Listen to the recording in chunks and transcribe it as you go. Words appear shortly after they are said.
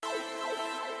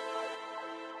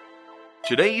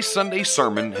Today's Sunday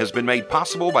sermon has been made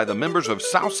possible by the members of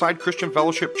Southside Christian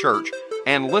Fellowship Church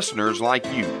and listeners like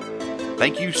you.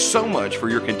 Thank you so much for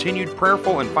your continued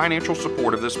prayerful and financial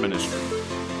support of this ministry.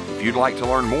 If you'd like to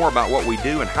learn more about what we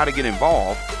do and how to get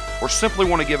involved, or simply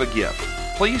want to give a gift,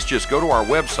 please just go to our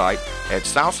website at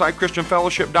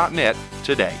southsidechristianfellowship.net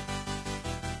today.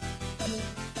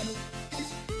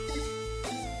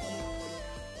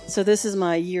 So this is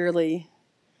my yearly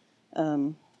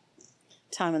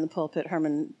time in the pulpit.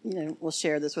 Herman, will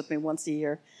share this with me once a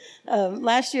year.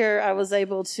 Last year, I was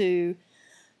able to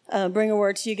bring a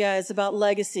word to you guys about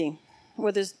legacy,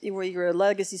 whether you're a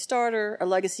legacy starter, a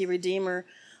legacy redeemer,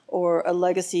 or a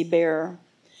legacy bearer.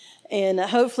 And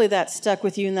hopefully that stuck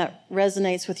with you and that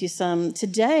resonates with you some.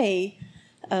 Today,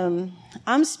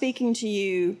 I'm speaking to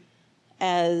you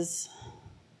as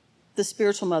the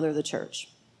spiritual mother of the church.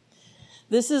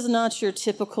 This is not your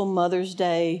typical Mother's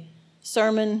Day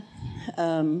sermon.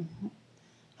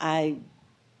 I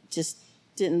just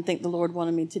didn't think the Lord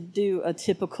wanted me to do a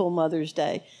typical Mother's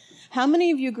Day. How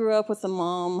many of you grew up with a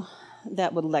mom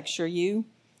that would lecture you?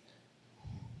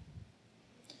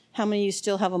 How many of you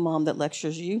still have a mom that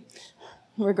lectures you,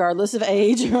 regardless of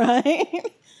age, right?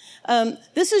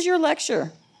 This is your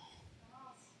lecture,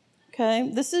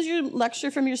 okay? This is your lecture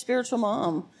from your spiritual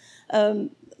mom. I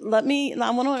want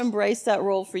to embrace that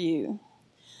role for you.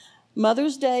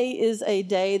 Mother's Day is a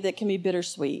day that can be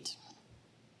bittersweet.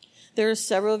 There are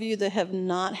several of you that have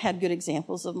not had good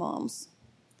examples of moms.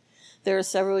 There are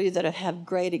several of you that have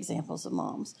great examples of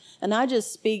moms. And I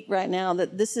just speak right now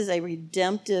that this is a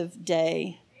redemptive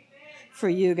day for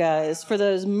you guys, for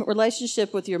those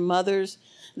relationship with your mothers,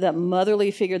 that motherly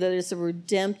figure, that it's a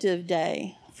redemptive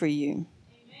day for you.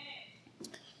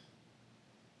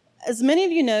 As many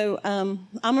of you know,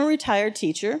 I'm a retired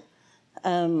teacher.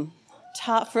 I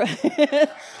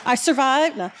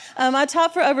survived. No, I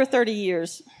taught for over 30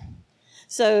 years.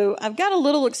 So I've got a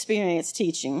little experience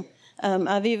teaching.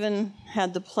 I've even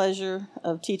had the pleasure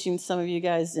of teaching some of you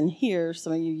guys in here,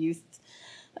 some of you youth.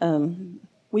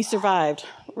 We survived,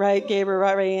 right, Gabriel,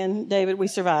 right, Rayanne, David, we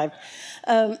survived.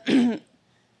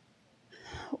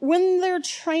 When they're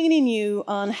training you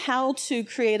on how to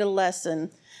create a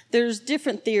lesson, there's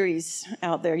different theories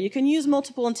out there. You can use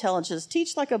multiple intelligence,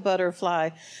 teach like a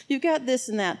butterfly. You've got this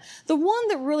and that. The one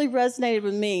that really resonated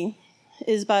with me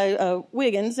is by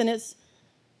Wiggins, and it's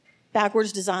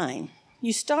backwards design.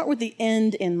 You start with the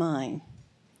end in mind.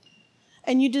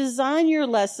 And you design your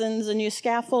lessons, and you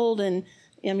scaffold, and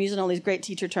I'm using all these great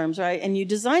teacher terms, right? And you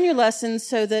design your lessons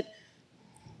so that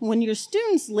when your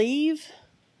students leave,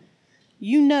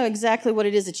 you know exactly what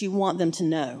it is that you want them to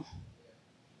know.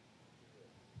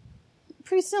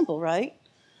 Pretty simple, right?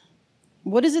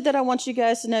 What is it that I want you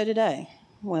guys to know today?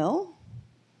 Well,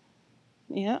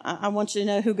 I want you to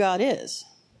know who God is.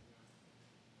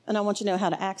 And I want you to know how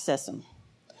to access him.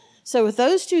 So with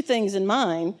those two things in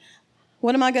mind,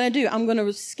 what am I going to do? I'm going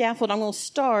to scaffold. I'm going to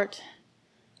start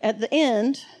at the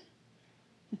end,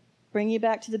 bring you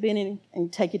back to the beginning,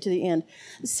 and take you to the end.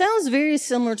 It sounds very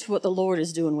similar to what the Lord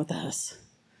is doing with us.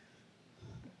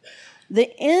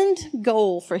 The end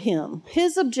goal for him,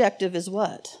 his objective is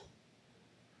what?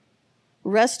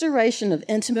 Restoration of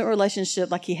intimate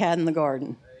relationship like he had in the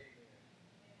garden.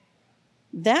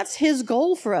 That's his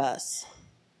goal for us.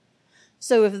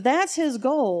 So if that's his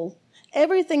goal,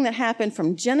 everything that happened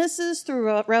from Genesis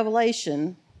through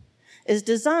Revelation is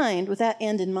designed with that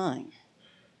end in mind.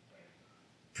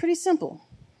 Pretty simple,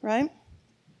 right?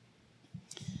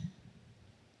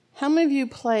 How many of you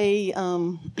play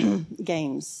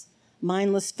games?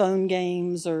 Mindless phone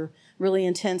games or really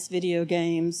intense video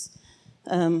games.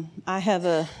 I have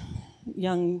a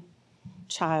young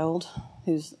child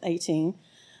who's 18.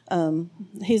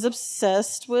 He's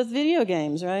obsessed with video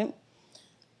games, right?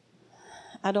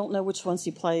 I don't know which ones he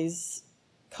plays,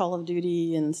 Call of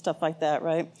Duty and stuff like that,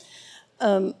 right?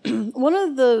 One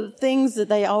of the things that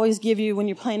they always give you when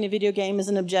you're playing a video game is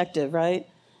an objective, right?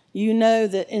 You know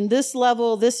that in this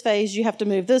level, this phase, you have to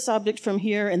move this object from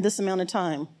here in this amount of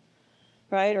time.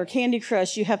 Right? Or Candy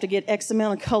Crush, you have to get X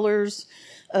amount of colors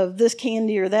of this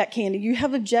candy or that candy. You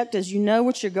have objectives. You know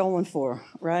what you're going for,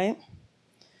 right?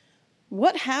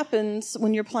 What happens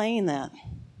when you're playing that?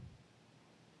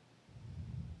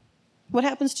 What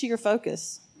happens to your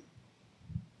focus?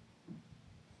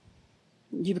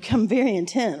 You become very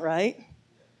intent, right?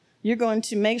 You're going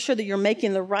to make sure that you're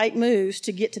making the right moves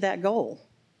to get to that goal.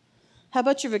 How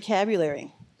about your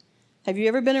vocabulary? Have you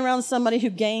ever been around somebody who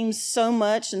games so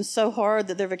much and so hard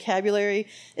that their vocabulary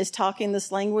is talking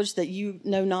this language that you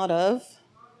know not of?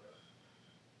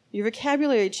 Your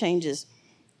vocabulary changes.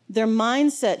 Their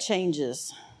mindset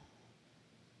changes.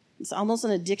 It's almost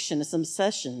an addiction. It's an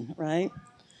obsession, right?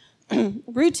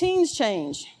 Routines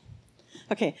change.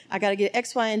 Okay, I got to get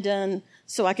X, Y, and done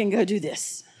so I can go do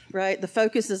this, right? The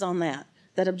focus is on that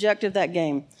objective, that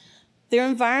game. Their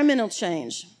environmental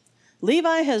change.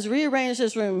 Levi has rearranged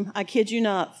his room, I kid you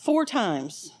not, 4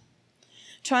 times,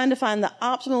 trying to find the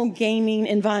optimal gaming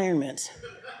environment.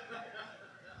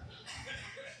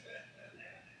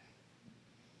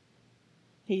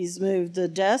 He's moved the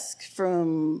desk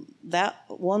from that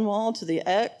one wall to the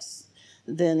X.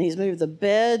 Then he's moved the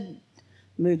bed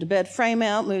frame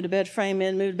out, moved the bed frame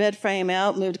in, moved the bed frame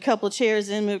out, moved a couple of chairs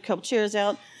in, moved a couple of chairs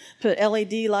out, put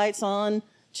LED lights on,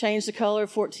 changed the color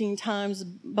 14 times,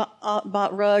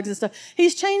 bought rugs and stuff.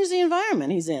 He's changed the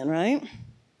environment he's in, right?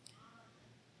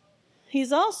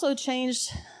 He's also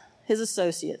changed his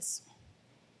associates,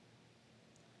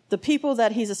 the people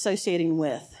that he's associating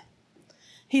with.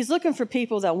 He's looking for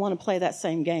people that want to play that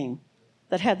same game,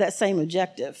 that have that same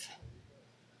objective,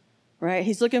 right?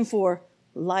 He's looking for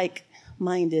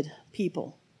like-minded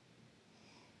people.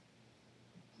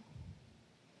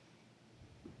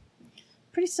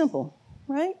 Pretty simple,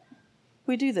 right?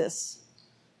 We do this.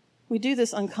 We do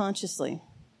this unconsciously.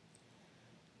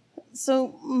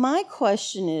 So my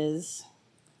question is,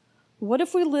 what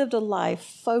if we lived a life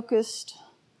focused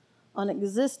on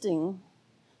existing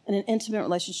in an intimate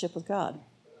relationship with God?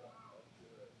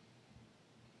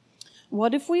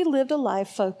 What if we lived a life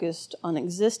focused on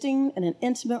existing in an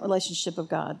intimate relationship with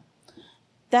God?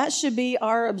 That should be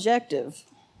our objective.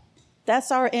 That's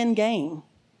our end game,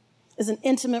 is an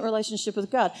intimate relationship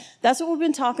with God. That's what we've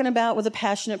been talking about with a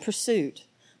passionate pursuit.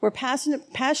 We're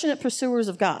passionate pursuers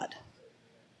of God.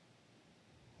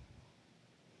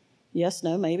 Yes,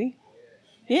 no, maybe?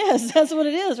 Yes, that's what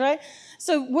it is, right?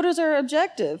 So what is our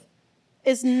objective?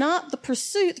 It's not the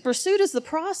pursuit. The pursuit is the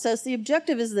process. The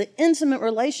objective is the intimate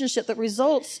relationship that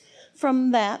results from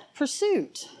that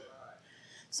pursuit.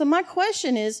 So my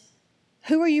question is,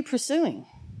 who are you pursuing?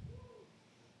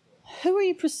 Who are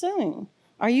you pursuing?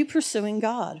 Are you pursuing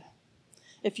God?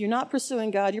 If you're not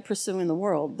pursuing God, you're pursuing the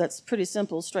world. That's pretty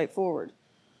simple, straightforward.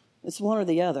 It's one or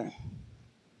the other.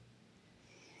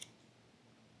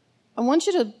 I want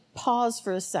you to pause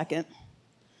for a second.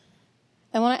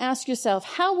 I want to ask yourself,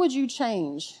 how would you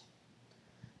change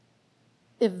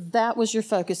if that was your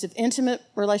focus, if intimate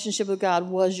relationship with God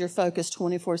was your focus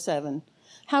 24/7?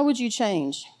 How would you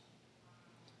change?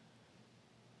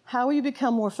 How will you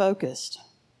become more focused?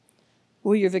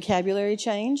 Will your vocabulary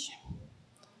change?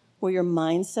 Will your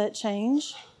mindset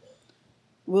change?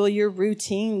 Will your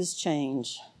routines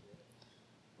change?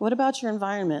 What about your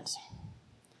environment?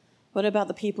 What about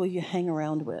the people you hang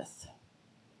around with?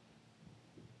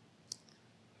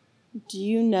 Do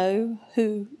you know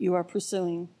who you are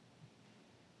pursuing?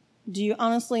 Do you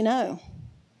honestly know?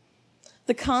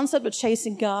 The concept of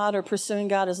chasing God or pursuing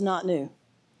God is not new.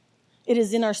 It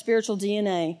is in our spiritual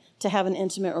DNA to have an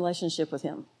intimate relationship with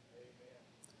Him.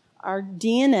 Our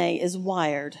DNA is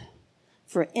wired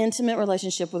for an intimate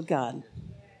relationship with God.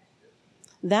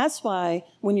 That's why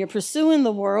when you're pursuing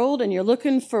the world and you're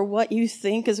looking for what you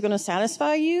think is going to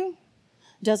satisfy you,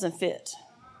 it doesn't fit.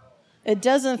 It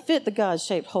doesn't fit the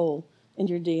God-shaped hole in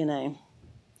your DNA.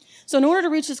 So in order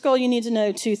to reach this goal, you need to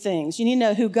know 2 things. You need to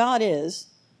know who God is.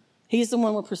 He's the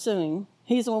one we're pursuing.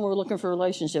 He's the one we're looking for a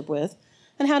relationship with.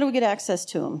 And how do we get access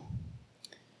to Him?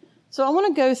 So I want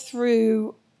to go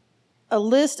through a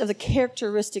list of the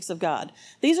characteristics of God.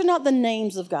 These are not the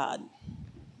names of God.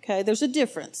 Okay, there's a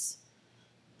difference.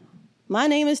 My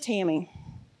name is Tamie,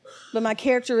 but my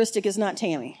characteristic is not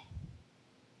Tamie.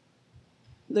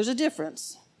 There's a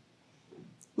difference.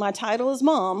 My title is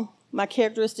Mom. My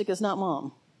characteristic is not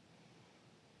Mom.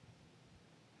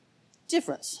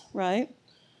 Difference, right?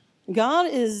 God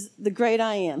is the great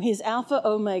I am. He's Alpha,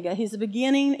 Omega. He's the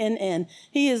beginning and end.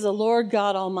 He is the Lord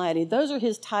God Almighty. Those are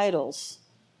His titles.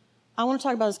 I want to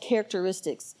talk about His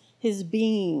characteristics, His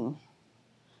being.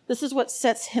 This is what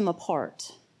sets Him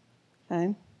apart.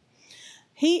 Okay?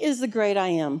 He is the great I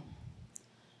am.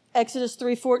 Exodus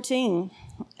 3:14.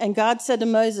 And God said to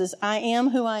Moses, I am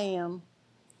who I am.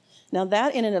 Now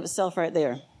that in and of itself right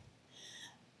there.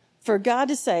 For God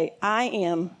to say, I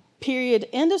am, period,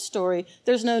 end of story,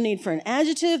 there's no need for an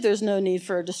adjective. There's no need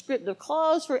for a descriptive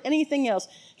clause, for anything else.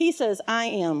 He says, I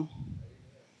am.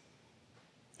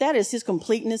 That is His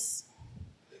completeness.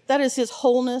 That is His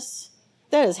wholeness.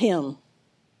 That is Him.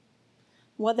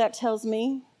 What that tells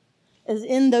me is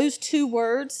in those 2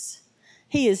 words,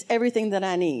 He is everything that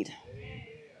I need.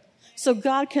 So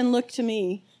God can look to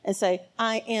me and say,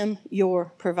 I am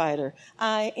your provider.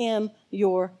 I am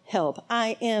your help.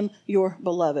 I am your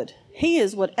beloved. He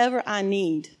is whatever I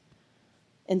need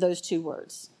in those 2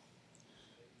 words.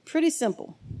 Pretty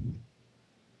simple.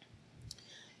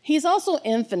 He's also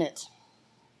infinite.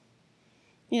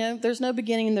 There's no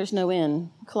beginning and there's no end.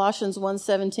 Colossians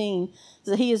 1:17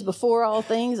 says that he is before all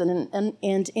things, and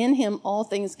in him all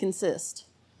things consist.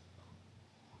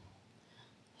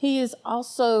 He is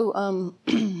also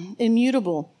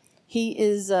immutable. He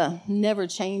is never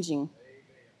changing.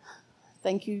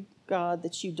 Thank you, God,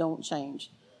 that you don't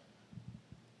change.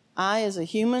 I, as a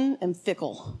human, am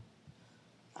fickle.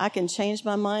 I can change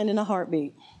my mind in a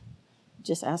heartbeat.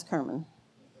 Just ask Herman.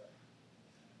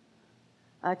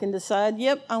 I can decide,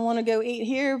 yep, I want to go eat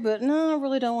here, but no, I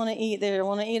really don't want to eat there. I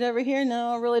want to eat over here.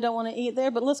 No, I really don't want to eat there,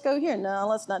 but let's go here. No,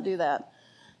 let's not do that.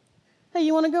 Hey,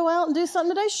 you want to go out and do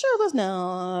something today? Sure,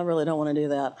 no, I really don't want to do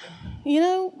that.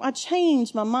 I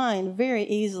change my mind very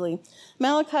easily.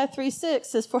 Malachi 3:6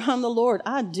 says, for I'm the Lord,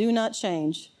 I do not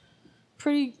change.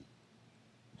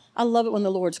 I love it when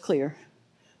the Lord's clear.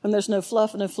 When there's no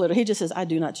fluff and no flitter. He just says, I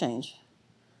do not change.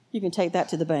 You can take that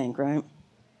to the bank, right?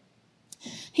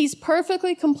 He's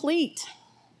perfectly complete.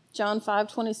 John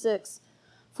 5:26.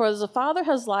 For as the Father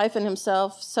has life in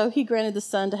himself, so he granted the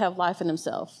Son to have life in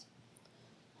himself.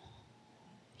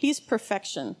 He's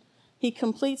perfection. He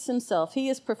completes himself. He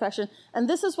is perfection. And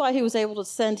this is why he was able to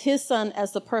send his Son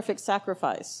as the perfect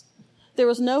sacrifice. There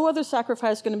was no other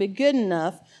sacrifice going to be good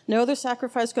enough, no other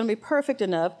sacrifice going to be perfect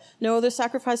enough, no other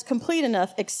sacrifice complete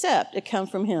enough, except it come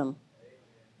from him.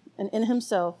 And in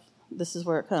himself, this is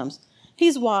where it comes.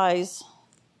 He's wise.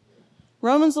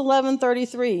 Romans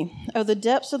 11:33. Oh, the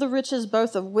depths of the riches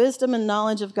both of wisdom and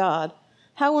knowledge of God.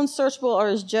 How unsearchable are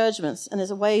his judgments and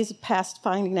his ways past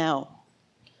finding out.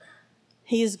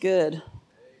 He is good.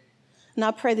 And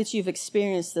I pray that you've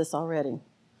experienced this already.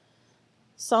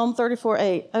 Psalm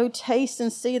 34:8. Oh, taste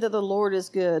and see that the Lord is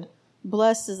good.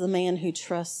 Blessed is the man who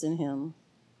trusts in him.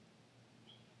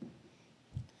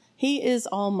 He is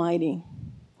almighty.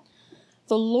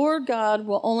 The Lord God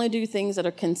will only do things that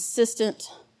are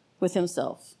consistent with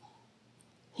himself.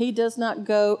 He does not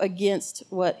go against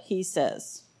what he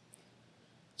says.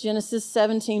 Genesis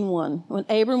 17:1. When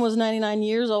Abram was 99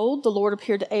 years old, the Lord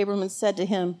appeared to Abram and said to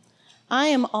him, I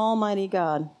am Almighty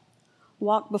God.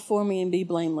 Walk before me and be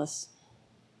blameless.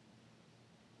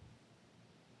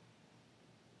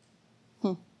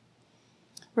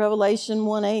 Revelation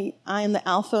 1:8. I am the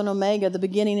Alpha and Omega, the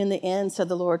beginning and the end, said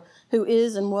the Lord, who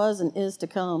is and was and is to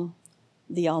come,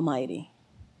 the Almighty.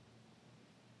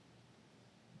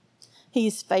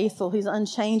 He's faithful. He's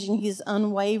unchanging. He's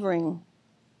unwavering.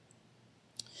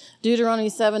 Deuteronomy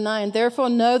 7:9. Therefore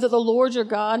know that the Lord your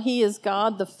God, he is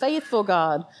God, the faithful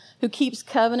God, who keeps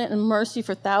covenant and mercy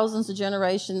for thousands of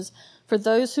generations for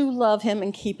those who love him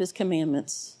and keep his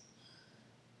commandments.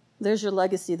 There's your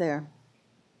legacy there.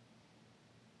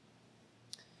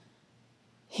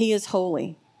 He is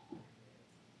holy.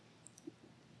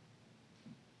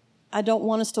 I don't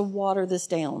want us to water this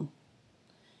down.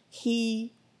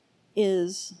 He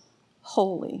is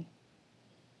holy.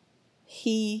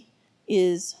 He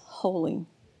is holy.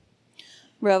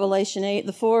 Revelation 8,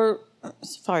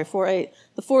 4:8.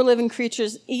 The four living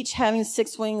creatures, each having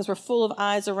 6 wings, were full of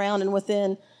eyes around and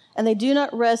within, and they do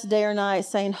not rest day or night,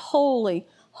 saying, Holy,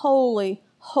 holy,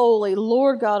 holy,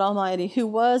 Lord God Almighty, who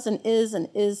was and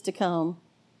is to come.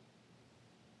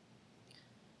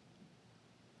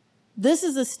 This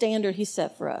is the standard he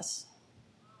set for us.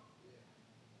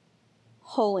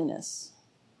 Holiness.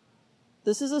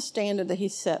 This is a standard that he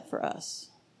set for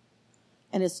us.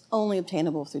 And it's only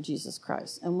obtainable through Jesus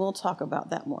Christ. And we'll talk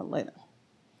about that more later.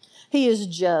 He is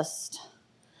just.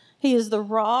 He is the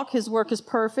rock. His work is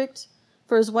perfect.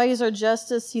 For his ways are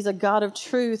justice. He's a God of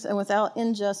truth. And without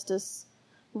injustice,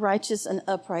 righteous and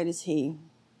upright is he.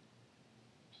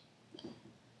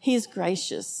 He is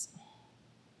gracious.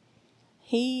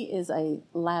 He is a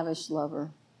lavish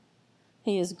lover.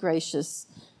 He is gracious.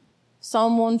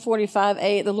 Psalm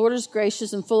 145:8, the Lord is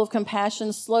gracious and full of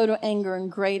compassion, slow to anger and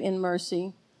great in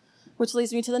mercy. Which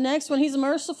leads me to the next one. He's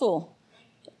merciful,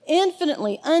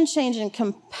 infinitely unchanging,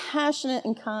 compassionate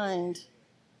and kind.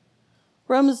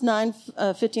 Romans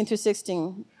 9:15 through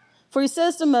 16. For he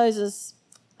says to Moses,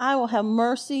 I will have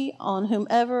mercy on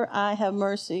whomever I have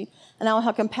mercy, and I will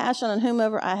have compassion on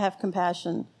whomever I have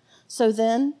compassion. So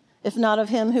then, if not of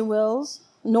him who wills,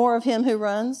 nor of him who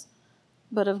runs,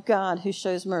 but of God who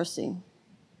shows mercy.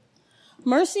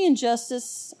 Mercy and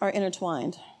justice are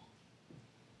intertwined.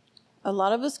 A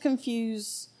lot of us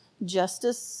confuse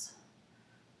justice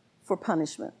for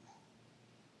punishment.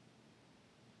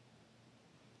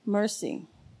 Mercy,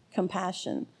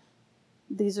 compassion,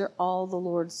 these are all the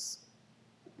Lord's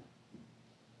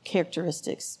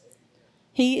characteristics.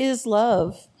 He is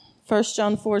love. 1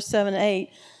 John 4:7-8.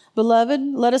 Beloved,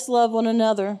 let us love one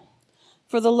another,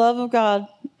 for the love of God,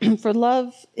 for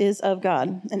love is of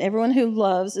God, and everyone who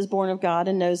loves is born of God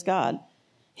and knows God.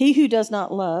 He who does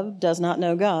not love does not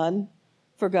know God,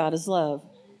 for God is love.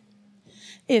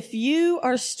 If you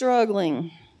are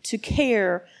struggling to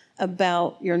care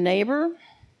about your neighbor,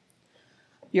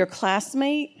 your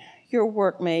classmate, your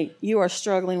workmate, you are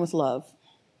struggling with love.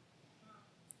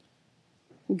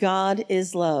 God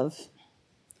is love.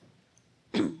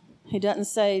 He doesn't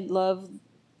say love,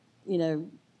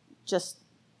 just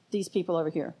these people over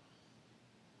here.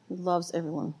 He loves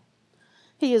everyone.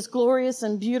 He is glorious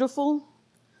and beautiful.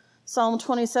 Psalm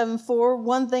 27:4,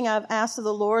 one thing I've asked of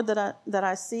the Lord that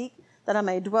I seek, that I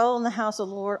may dwell in the house of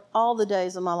the Lord all the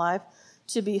days of my life,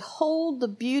 to behold the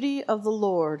beauty of the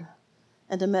Lord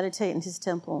and to meditate in his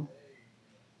temple.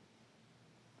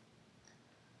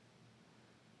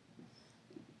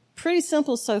 Pretty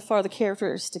simple so far, the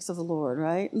characteristics of the Lord,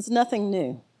 right? It's nothing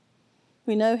new.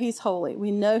 We know he's holy.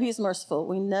 We know he's merciful.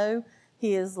 We know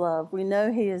he is love. We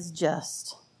know he is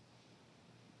just.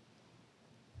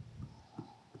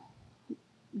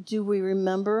 Do we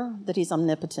remember that he's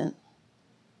omnipotent?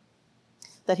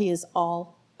 That he is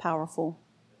all-powerful?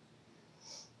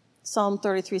 Psalm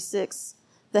 33:6,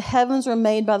 the heavens were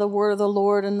made by the word of the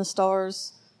Lord, and the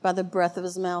stars by the breath of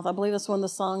his mouth. I believe that's one of the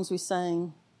songs we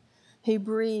sang. He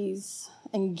breathes,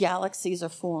 and galaxies are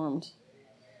formed.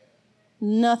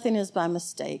 Nothing is by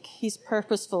mistake. He's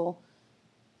purposeful.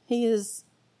 He is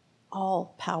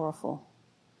all-powerful.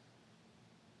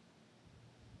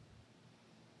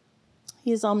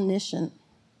 He is omniscient.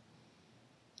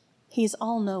 He's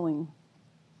all-knowing.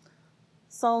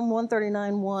 Psalm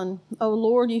 139:1, O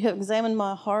Lord, you have examined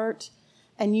my heart,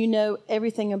 and you know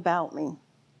everything about me.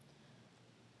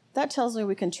 That tells me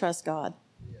we can trust God.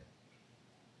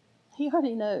 He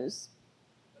already knows,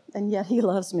 and yet he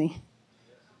loves me.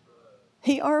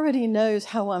 He already knows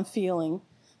how I'm feeling.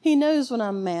 He knows when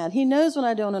I'm mad. He knows when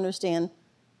I don't understand.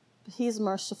 But he's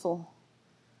merciful.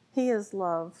 He is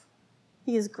love.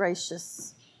 He is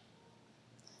gracious.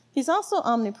 He's also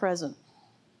omnipresent.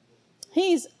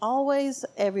 He's always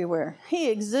everywhere. He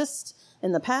exists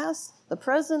in the past, the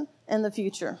present, and the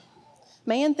future.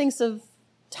 Man thinks of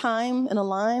time in a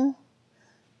line.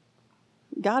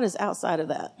 God is outside of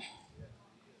that.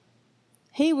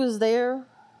 He was there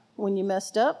when you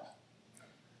messed up.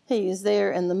 He is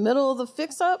there in the middle of the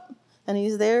fix-up, and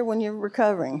he's there when you're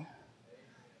recovering.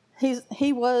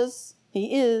 He was,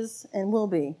 he is, and will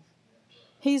be.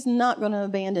 He's not going to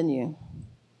abandon you.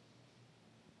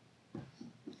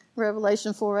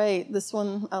 Revelation 4:8, this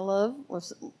one I love,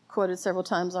 was quoted several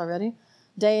times already.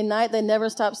 Day and night they never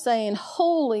stop saying,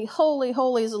 holy, holy,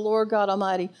 holy is the Lord God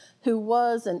Almighty, who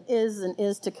was and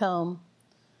is to come.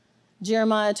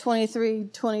 Jeremiah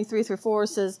 23:23-4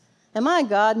 says, am I a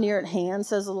God near at hand,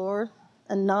 says the Lord,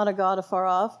 and not a God afar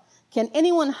off? Can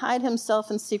anyone hide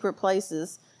himself in secret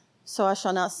places, so I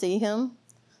shall not see him,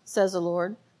 says the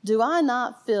Lord? Do I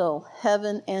not fill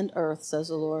heaven and earth, says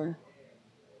the Lord?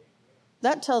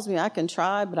 That tells me I can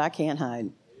try, but I can't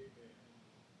hide.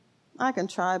 I can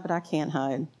try, but I can't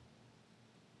hide.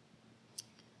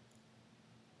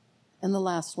 And the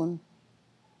last one,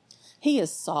 he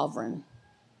is sovereign.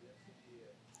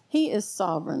 He is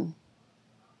sovereign.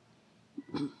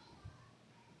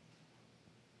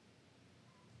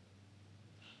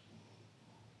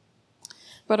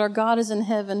 But our God is in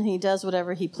heaven. He does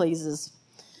whatever he pleases.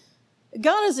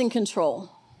 God is in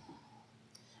control.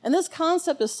 And this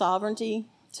concept of sovereignty,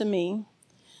 to me,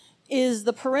 is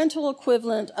the parental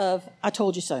equivalent of, I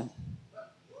told you so.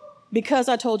 Because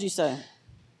I told you so.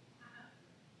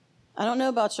 I don't know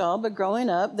about y'all, but growing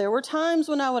up, there were times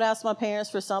when I would ask my parents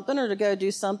for something or to go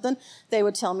do something. They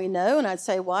would tell me no, and I'd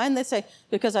say, why? And they'd say,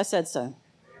 because I said so.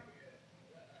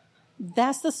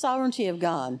 That's the sovereignty of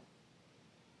God.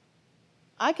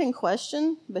 I can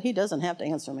question, but he doesn't have to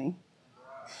answer me.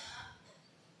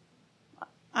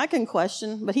 I can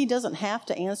question, but he doesn't have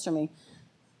to answer me.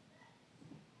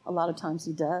 A lot of times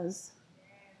he does.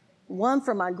 One,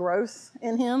 for my growth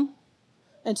in him,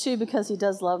 and two, because he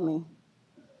does love me.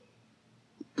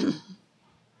 I'm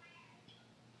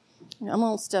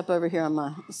going to step over here on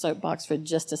my soapbox for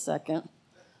just a second.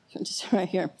 Just right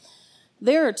here.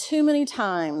 There are too many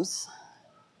times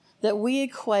that we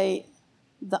equate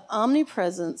the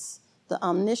omnipresence, the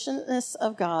omniscientness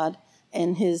of God,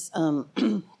 and his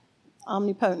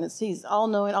omnipotence. He's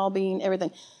all-knowing, all-being,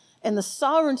 everything. And the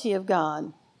sovereignty of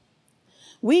God.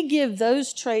 We give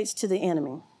those traits to the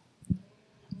enemy.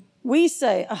 We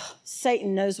say, oh,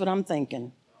 Satan knows what I'm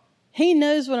thinking. He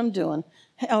knows what I'm doing.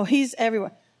 Oh, he's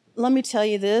everywhere. Let me tell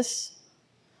you this.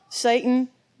 Satan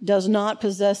does not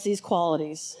possess these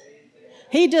qualities.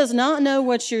 He does not know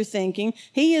what you're thinking.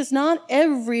 He is not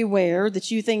everywhere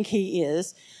that you think he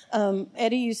is.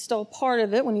 Eddie, you stole part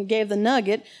of it when you gave the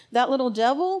nugget. That little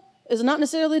devil is not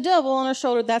necessarily the devil on our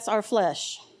shoulder. That's our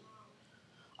flesh.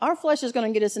 Our flesh is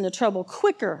going to get us into trouble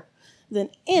quicker than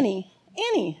any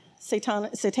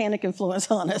satanic influence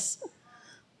on us.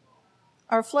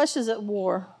 Our flesh is at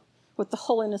war with the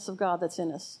holiness of God that's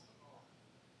in us.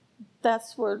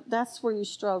 That's where you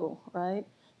struggle, right?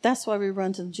 That's why we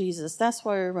run to Jesus. That's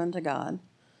why we run to God.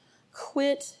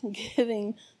 Quit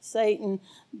giving Satan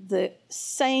the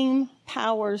same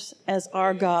powers as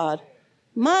our God.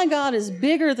 My God is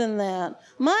bigger than that.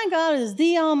 My God is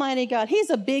the Almighty God. He's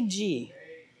a big G,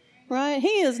 right?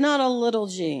 He is not a little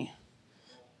g.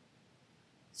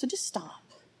 So just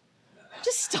stop.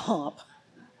 Just stop,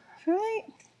 right?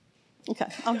 Okay,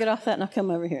 I'll get off that and I'll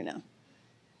come over here now.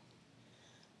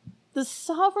 The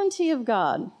sovereignty of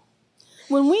God.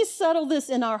 When we settle this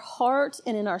in our heart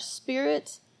and in our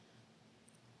spirit,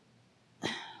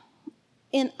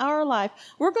 in our life,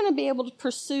 we're going to be able to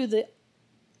pursue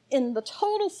in the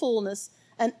total fullness,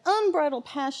 an unbridled,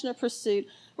 passionate pursuit.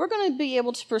 We're going to be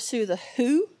able to pursue the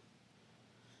who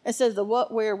instead of the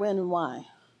what, where, when, and why,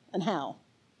 and how.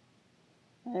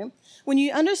 Okay? When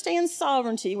you understand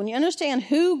sovereignty, when you understand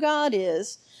who God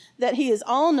is, that he is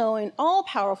all-knowing,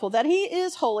 all-powerful, that he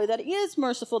is holy, that he is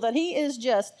merciful, that he is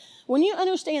just. When you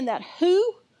understand that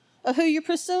who of who you're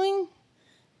pursuing,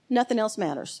 nothing else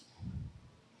matters.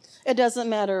 It doesn't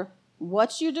matter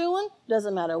what you're doing,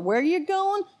 doesn't matter where you're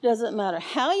going, doesn't matter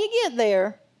how you get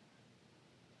there.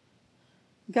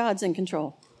 God's in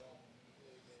control.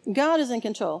 God is in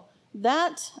control.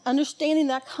 That, understanding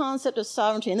that concept of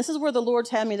sovereignty, and this is where the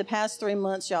Lord's had me the past 3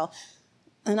 months, y'all.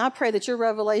 And I pray that your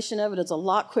revelation of it is a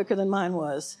lot quicker than mine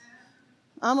was.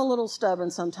 I'm a little stubborn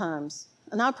sometimes.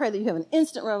 And I pray that you have an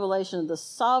instant revelation of the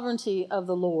sovereignty of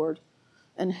the Lord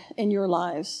in your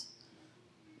lives.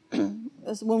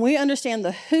 When we understand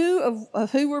the who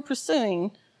of who we're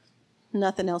pursuing,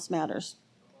 nothing else matters.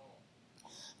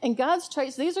 And God's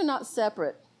traits, these are not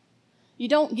separate. You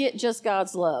don't get just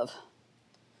God's love.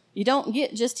 You don't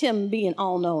get just him being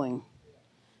all-knowing.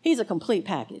 He's a complete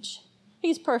package.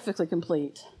 He's perfectly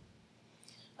complete.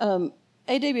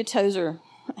 A.W. Tozer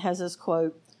has this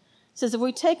quote. It says, if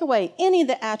we take away any of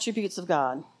the attributes of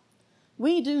God,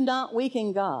 we do not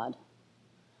weaken God,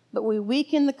 but we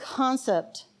weaken the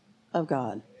concept of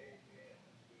God.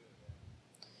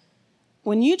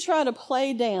 When you try to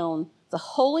play down the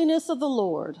holiness of the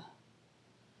Lord,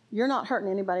 you're not hurting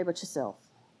anybody but yourself.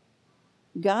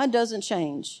 God doesn't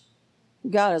change.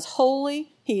 God is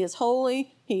holy. He is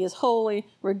holy. He is holy,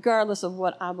 regardless of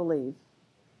what I believe.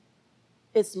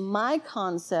 It's my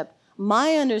concept,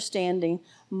 my understanding,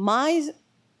 my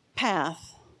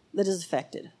path that is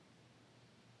affected.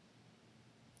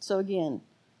 So again,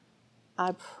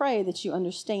 I pray that you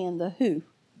understand the who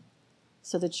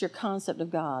so that your concept of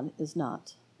God is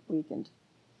not weakened.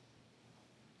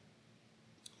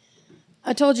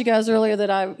 I told you guys earlier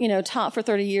that I, taught for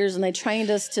 30 years and they trained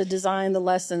us to design the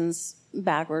lessons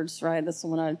backwards, right? That's the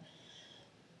one I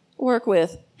work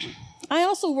with. I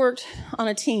also worked on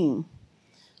a team.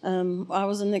 I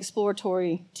was in the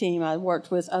exploratory team. I worked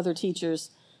with other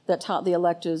teachers that taught the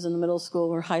electives in the middle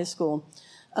school or high school.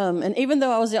 And even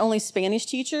though I was the only Spanish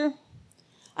teacher,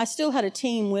 I still had a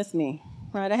team with me,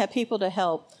 right? I had people to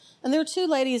help. And there are two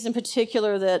ladies in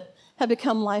particular that have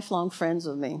become lifelong friends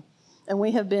with me. And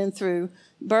we have been through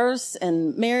births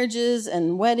and marriages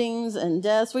and weddings and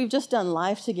deaths. We've just done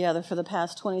life together for the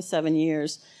past 27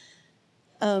 years.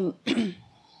 One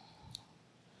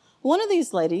of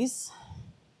these ladies,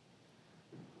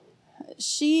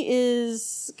 she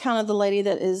is kind of the lady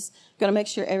that is going to make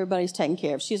sure everybody's taken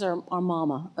care of. She's our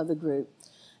mama of the group.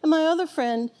 And my other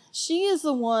friend, she is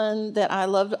the one that I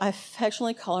love. I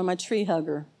affectionately call her my tree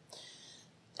hugger.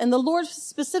 And the Lord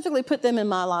specifically put them in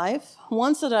my life.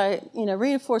 One, so that I,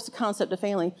 reinforce the concept of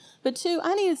family. But two,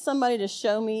 I needed somebody to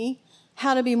show me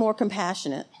how to be more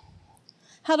compassionate,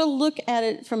 how to look at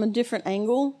it from a different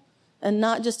angle and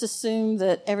not just assume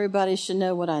that everybody should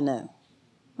know what I know,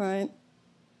 right?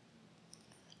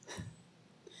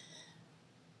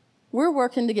 We're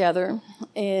working together,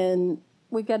 and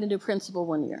we got a new principal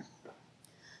one year.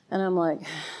 And I'm like,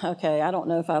 okay, I don't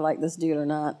know if I like this dude or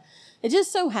not. It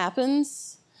just so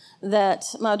happens that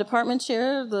my department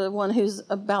chair, the one who's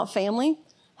about family,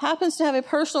 happens to have a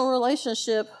personal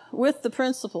relationship with the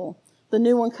principal, the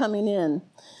new one coming in.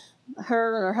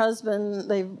 Her and her husband,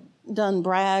 they've done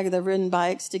brag, they've ridden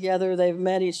bikes together, they've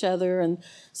met each other. And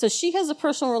so she has a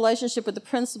personal relationship with the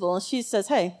principal, and she says,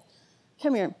 hey,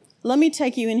 come here, let me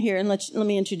take you in here and let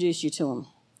me introduce you to him.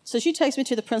 So she takes me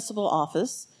to the principal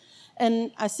office,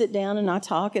 And I sit down and I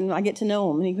talk and I get to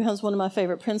know him, and he becomes one of my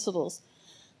favorite principals.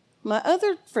 My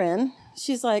other friend,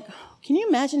 she's like, can you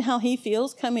imagine how he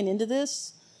feels coming into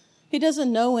this? He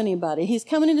doesn't know anybody. He's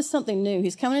coming into something new.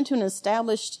 He's coming into an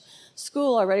established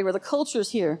school already where the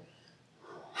culture's here.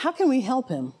 How can we help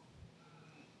him?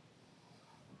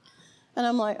 And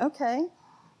I'm like, okay,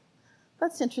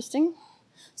 that's interesting.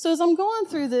 So as I'm going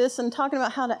through this and talking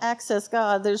about how to access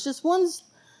God, there's just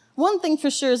one thing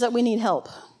for sure is that we need help.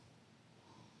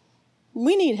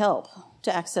 We need help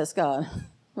to access God,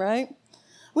 right?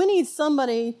 We need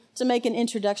somebody to make an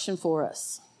introduction for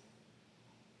us.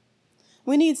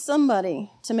 We need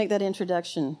somebody to make that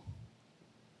introduction.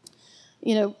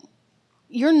 You know,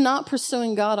 you're not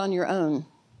pursuing God on your own.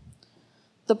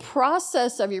 The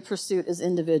process of your pursuit is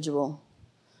individual,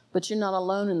 but you're not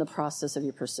alone in the process of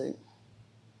your pursuit.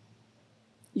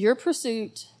 Your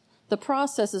pursuit, the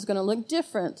process is going to look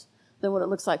different than what it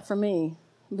looks like for me,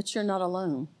 but you're not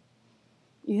alone.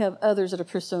 You have others that are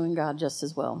pursuing God just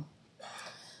as well.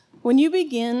 When you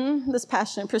begin this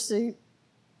passionate pursuit,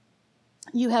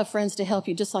 you have friends to help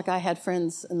you, just like I had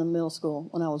friends in the middle school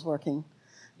when I was working.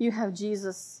 You have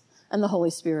Jesus and the Holy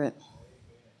Spirit.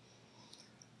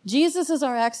 Jesus is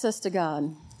our access to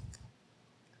God.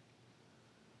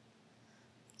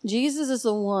 Jesus is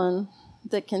the one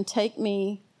that can take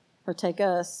me or take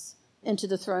us into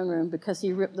the throne room because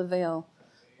he ripped the veil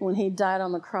when he died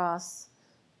on the cross,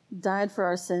 died for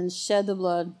our sins, shed the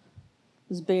blood,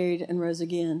 was buried, and rose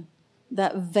again.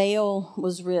 That veil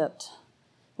was ripped.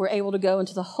 We're able to go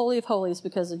into the Holy of Holies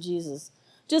because of Jesus.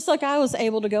 Just like I was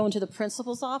able to go into the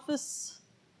principal's office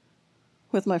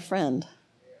with my friend.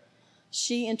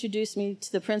 She introduced me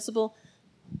to the principal.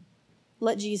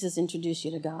 Let Jesus introduce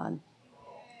you to God.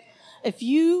 If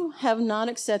you have not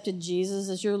accepted Jesus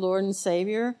as your Lord and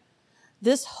Savior,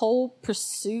 this whole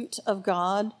pursuit of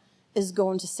God is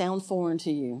going to sound foreign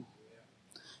to you.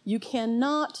 You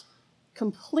cannot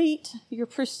complete your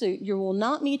pursuit. You will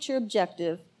not meet your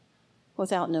objective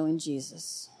without knowing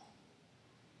Jesus.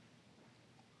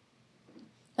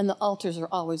 And the altars are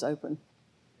always open.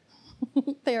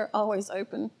 They are always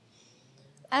open.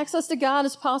 Access to God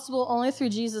is possible only through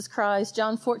Jesus Christ.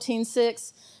 John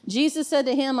 14:6. Jesus said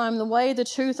to him, I'm the way, the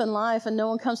truth, and life, and no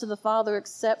one comes to the Father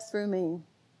except through me.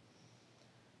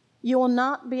 You will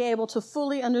not be able to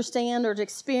fully understand or to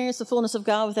experience the fullness of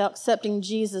God without accepting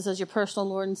Jesus as your personal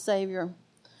Lord and Savior.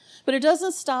 But it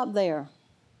doesn't stop there.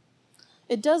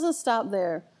 It doesn't stop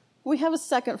there. We have a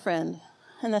second friend,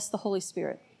 and that's the Holy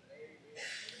Spirit.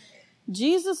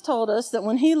 Jesus told us that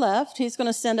when he left, he's going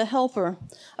to send a helper,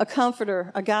 a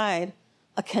comforter, a guide,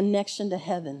 a connection to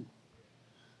heaven.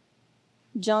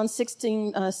 John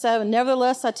 16:7.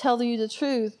 Nevertheless, I tell you the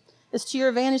truth. It's to your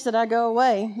advantage that I go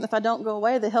away. If I don't go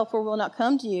away, the helper will not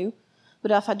come to you.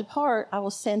 But if I depart, I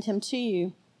will send him to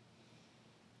you.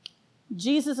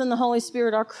 Jesus and the Holy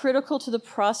Spirit are critical to the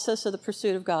process of the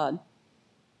pursuit of God.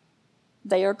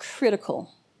 They are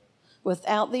critical.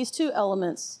 Without these two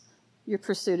elements, your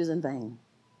pursuit is in vain.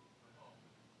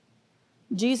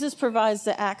 Jesus provides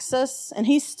the access, and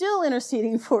he's still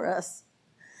interceding for us.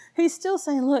 He's still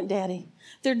saying, look, Daddy,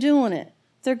 they're doing it.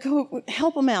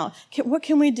 Help them out. What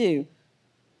can we do?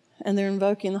 And they're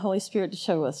invoking the Holy Spirit to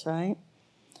show us, right?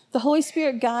 The Holy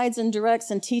Spirit guides and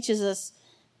directs and teaches us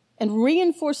and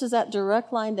reinforces that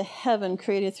direct line to heaven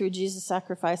created through Jesus'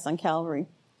 sacrifice on Calvary.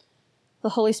 The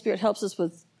Holy Spirit helps us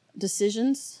with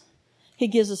decisions. He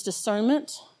gives us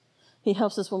discernment. He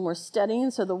helps us when we're studying,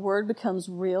 so the word becomes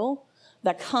real.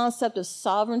 That concept of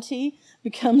sovereignty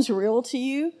becomes real to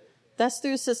you. That's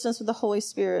through assistance with the Holy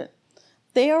Spirit.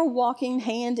 They are walking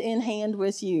hand in hand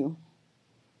with you.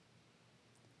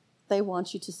 They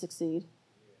want you to succeed.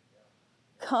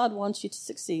 God wants you to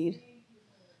succeed.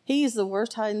 He is the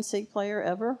worst hide-and-seek player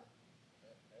ever.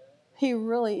 He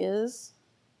really is.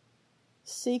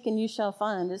 Seek and you shall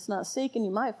find. It's not seek and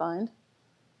you might find.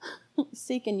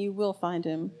 Seek and you will find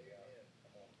him.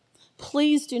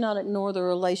 Please do not ignore the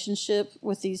relationship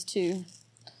with these two.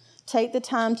 Take the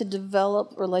time to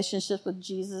develop relationships with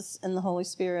Jesus and the Holy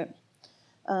Spirit.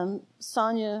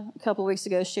 Sonia, a couple of weeks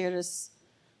ago, shared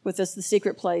with us the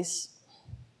secret place.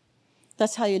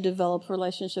 That's how you develop a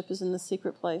relationship, is in the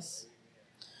secret place.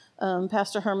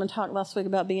 Pastor Herman talked last week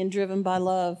about being driven by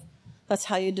love. That's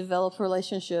how you develop a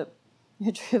relationship.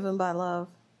 You're driven by love.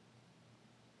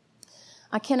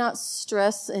 I cannot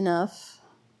stress enough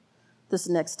this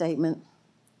next statement.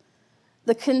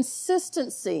 The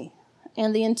consistency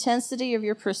and the intensity of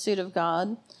your pursuit of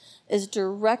God is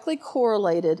directly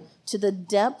correlated to the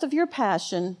depth of your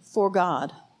passion for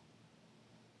God.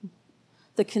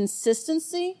 The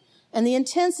consistency And the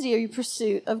intensity of your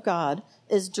pursuit of God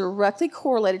is directly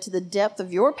correlated to the depth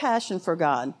of your passion for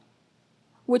God,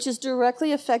 which is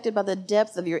directly affected by the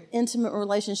depth of your intimate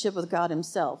relationship with God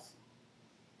himself.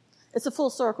 It's a full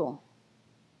circle.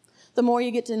 The more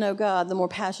you get to know God, the more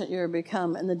passionate you're going to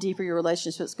become and the deeper your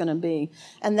relationship is going to be.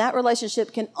 And that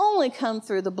relationship can only come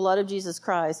through the blood of Jesus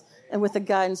Christ and with the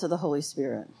guidance of the Holy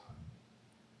Spirit.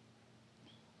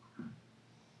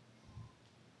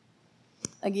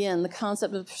 Again, the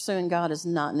concept of pursuing God is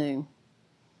not new.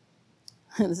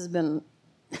 This has been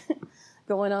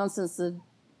going on since the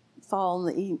fall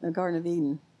in the Garden of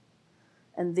Eden.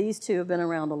 And these two have been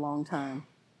around a long time.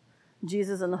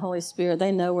 Jesus and the Holy Spirit,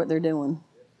 they know what they're doing.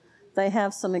 They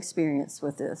have some experience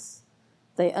with this.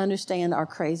 They understand our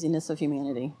craziness of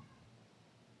humanity.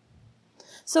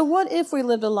 So what if we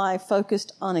lived a life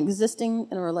focused on existing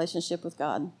in a relationship with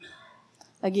God?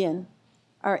 Again,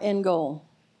 our end goal,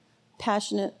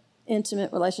 passionate,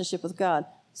 intimate relationship with God.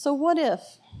 So what if?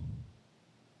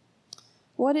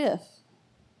 What if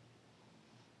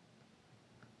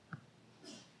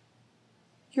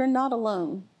you're not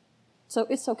alone? So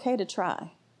it's okay to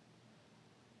try.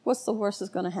 What's the worst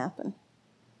that's going to happen?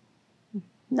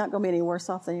 Not going to be any worse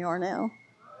off than you are now.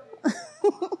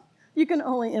 You can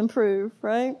only improve,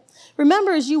 right?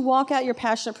 Remember, as you walk out your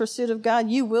passionate pursuit of God,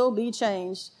 you will be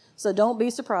changed. So don't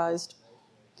be surprised.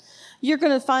 You're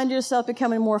going to find yourself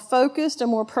becoming more focused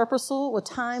and more purposeful with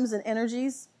times and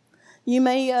energies. You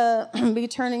may be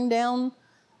turning down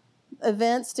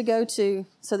events to go to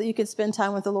so that you can spend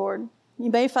time with the Lord. You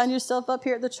may find yourself up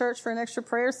here at the church for an extra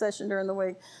prayer session during the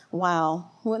week. Wow,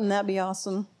 wouldn't that be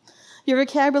awesome? Your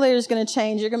vocabulary is going to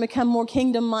change. You're going to become more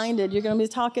kingdom-minded. You're going to be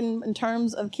talking in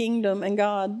terms of kingdom and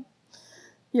God.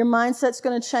 Your mindset's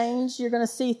going to change. You're going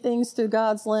to see things through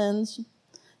God's lens.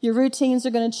 Your routines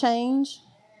are going to change.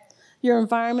 Your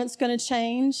environment's going to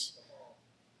change.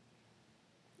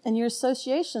 And your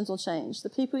associations will change. The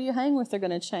people you hang with are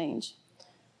going to change.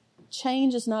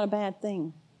 Change is not a bad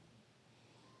thing.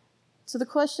 So the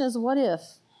question is, what if?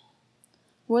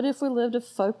 What if we lived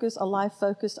a life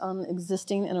focused on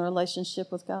existing in a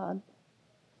relationship with God?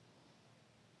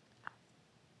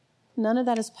 None of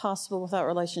that is possible without a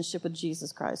relationship with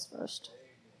Jesus Christ first.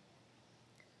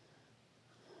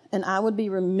 And I would be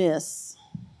remiss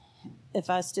if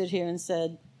I stood here and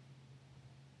said,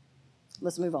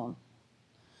 let's move on.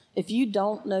 If you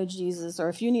don't know Jesus or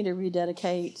if you need to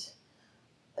rededicate,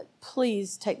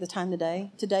 please take the time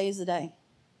today. Today is the day.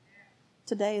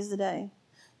 Today is the day.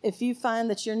 If you find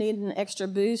that you're needing an extra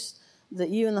boost, that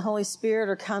you and the Holy Spirit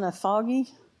are kind of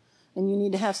foggy and you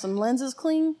need to have some lenses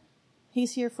clean,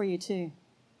 He's here for you too.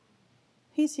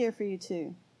 He's here for you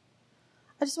too.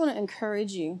 I just want to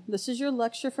encourage you. This is your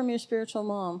lecture from your spiritual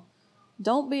mom.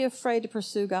 Don't be afraid to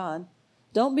pursue God.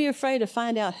 Don't be afraid to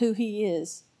find out who He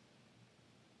is.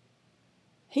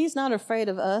 He's not afraid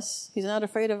of us. He's not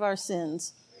afraid of our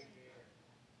sins.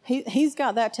 He's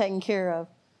got that taken care of.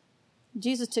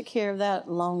 Jesus took care of that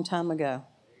a long time ago.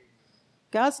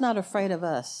 God's not afraid of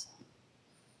us.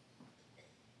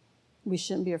 We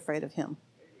shouldn't be afraid of Him.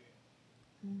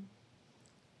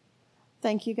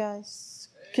 Thank you, guys.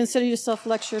 Consider yourself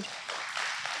lectured.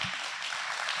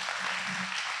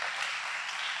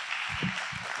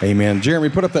 Amen. Jeremy,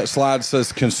 put up that slide that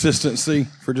says consistency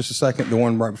for just a second, the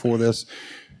one right before this.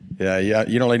 Yeah,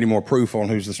 you don't need any more proof on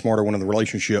who's the smarter one in the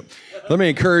relationship. Let me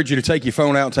encourage you to take your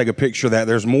phone out and take a picture of that.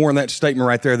 There's more in that statement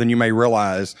right there than you may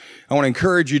realize. I want to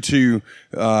encourage you to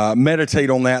meditate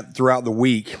on that throughout the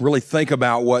week. Really think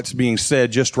about what's being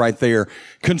said just right there.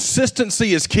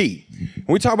 Consistency is key.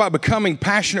 When we talk about becoming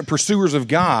passionate pursuers of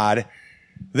God,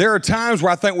 there are times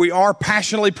where I think we are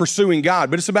passionately pursuing God,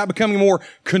 but it's about becoming more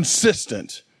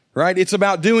consistent, right? It's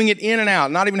about doing it in and out,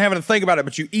 not even having to think about it,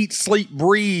 but you eat, sleep,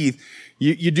 breathe.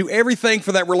 You do everything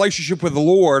for that relationship with the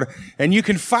Lord, and you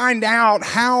can find out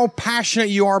how passionate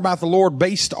you are about the Lord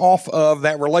based off of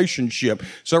that relationship.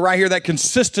 So right here, that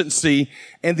consistency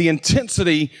and the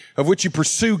intensity of which you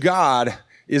pursue God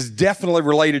is definitely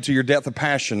related to your depth of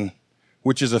passion,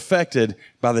 which is affected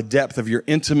by the depth of your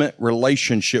intimate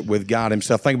relationship with God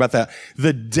Himself. Think about that.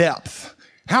 The depth.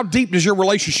 How deep does your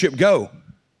relationship go?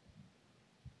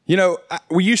 You know,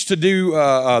 we used to do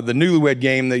the Newlywed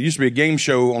Game. There used to be a game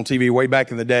show on TV way back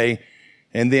in the day.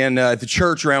 And then at the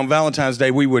church around Valentine's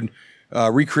Day, we would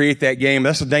recreate that game.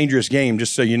 That's a dangerous game,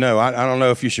 just so you know. I don't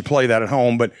know if you should play that at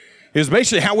home, but it was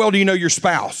basically how well do you know your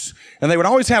spouse? And they would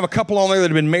always have a couple on there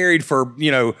that had been married for,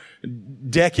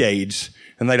 decades.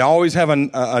 And they'd always have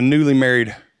a newly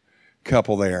married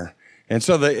couple there. And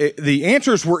so the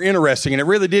answers were interesting, and it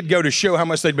really did go to show how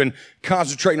much they'd been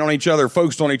concentrating on each other,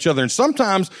 focused on each other. And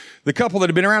sometimes the couple that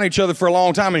had been around each other for a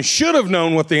long time and should have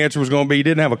known what the answer was going to be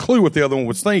didn't have a clue what the other one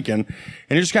was thinking.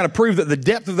 And it just kind of proved that the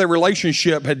depth of their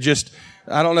relationship had just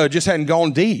hadn't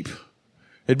gone deep. It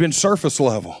had been surface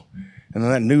level. And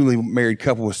then that newly married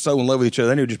couple was so in love with each other,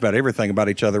 they knew just about everything about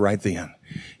each other right then.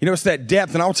 You know, it's that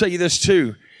depth, and I'll tell you this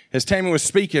too. As Tamie was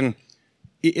speaking,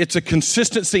 it's a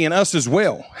consistency in us as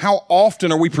well. How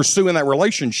often are we pursuing that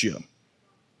relationship?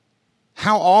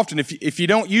 How often? If you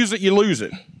don't use it, you lose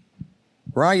it.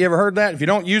 Right? You ever heard that? If you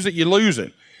don't use it, you lose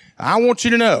it. I want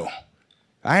you to know,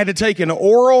 I had to take an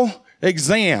oral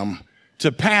exam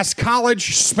to pass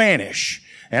college Spanish.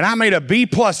 And I made a B+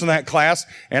 in that class.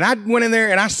 And I went in there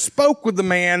and I spoke with the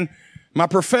man, my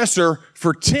professor,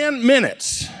 for 10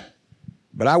 minutes.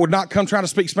 But I would not come try to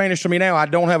speak Spanish to me now. I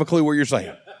don't have a clue what you're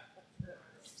saying.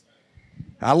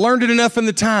 I learned it enough in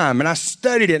the time, and I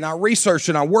studied it, and I researched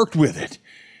it, and I worked with it.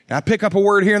 And I pick up a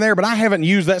word here and there, but I haven't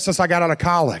used that since I got out of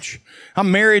college.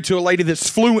 I'm married to a lady that's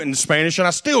fluent in Spanish, and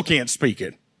I still can't speak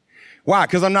it. Why?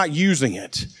 Because I'm not using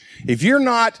it. If you're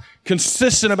not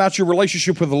consistent about your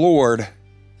relationship with the Lord,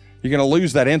 you're going to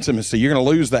lose that intimacy. You're going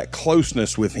to lose that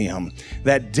closeness with Him.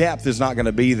 That depth is not going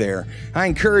to be there. I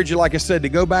encourage you, like I said, to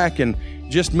go back and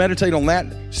just meditate on that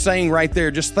saying right there.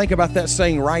 Just think about that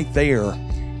saying right there.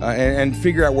 And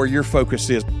figure out where your focus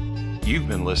is. You've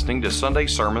been listening to Sunday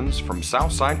sermons from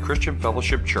Southside Christian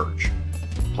Fellowship Church,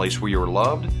 a place where you are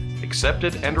loved,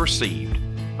 accepted, and received,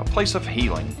 a place of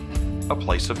healing, a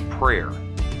place of prayer,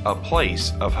 a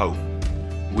place of hope.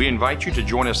 We invite you to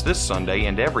join us this Sunday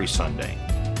and every Sunday.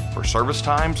 For service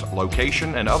times,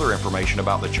 location, and other information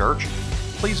about the church,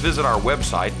 please visit our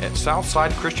website at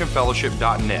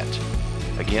southsidechristianfellowship.net.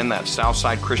 Again, that's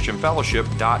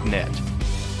southsidechristianfellowship.net.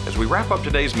 As we wrap up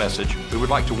today's message, we would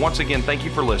like to once again thank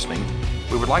you for listening.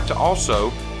 We would like to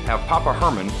also have Papa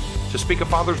Herman to speak a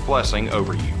Father's blessing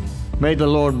over you. May the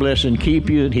Lord bless and keep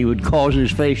you, that He would cause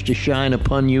His face to shine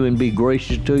upon you and be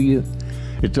gracious to you,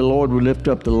 that the Lord would lift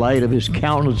up the light of His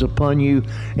countenance upon you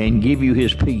and give you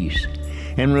His peace.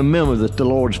 And remember that the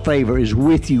Lord's favor is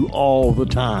with you all the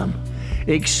time.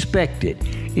 Expect it.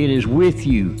 It is with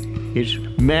you. It's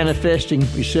manifesting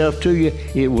itself to you.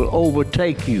 It will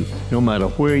overtake you no matter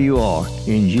where you are.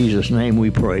 In Jesus' name we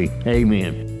pray.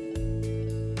 Amen.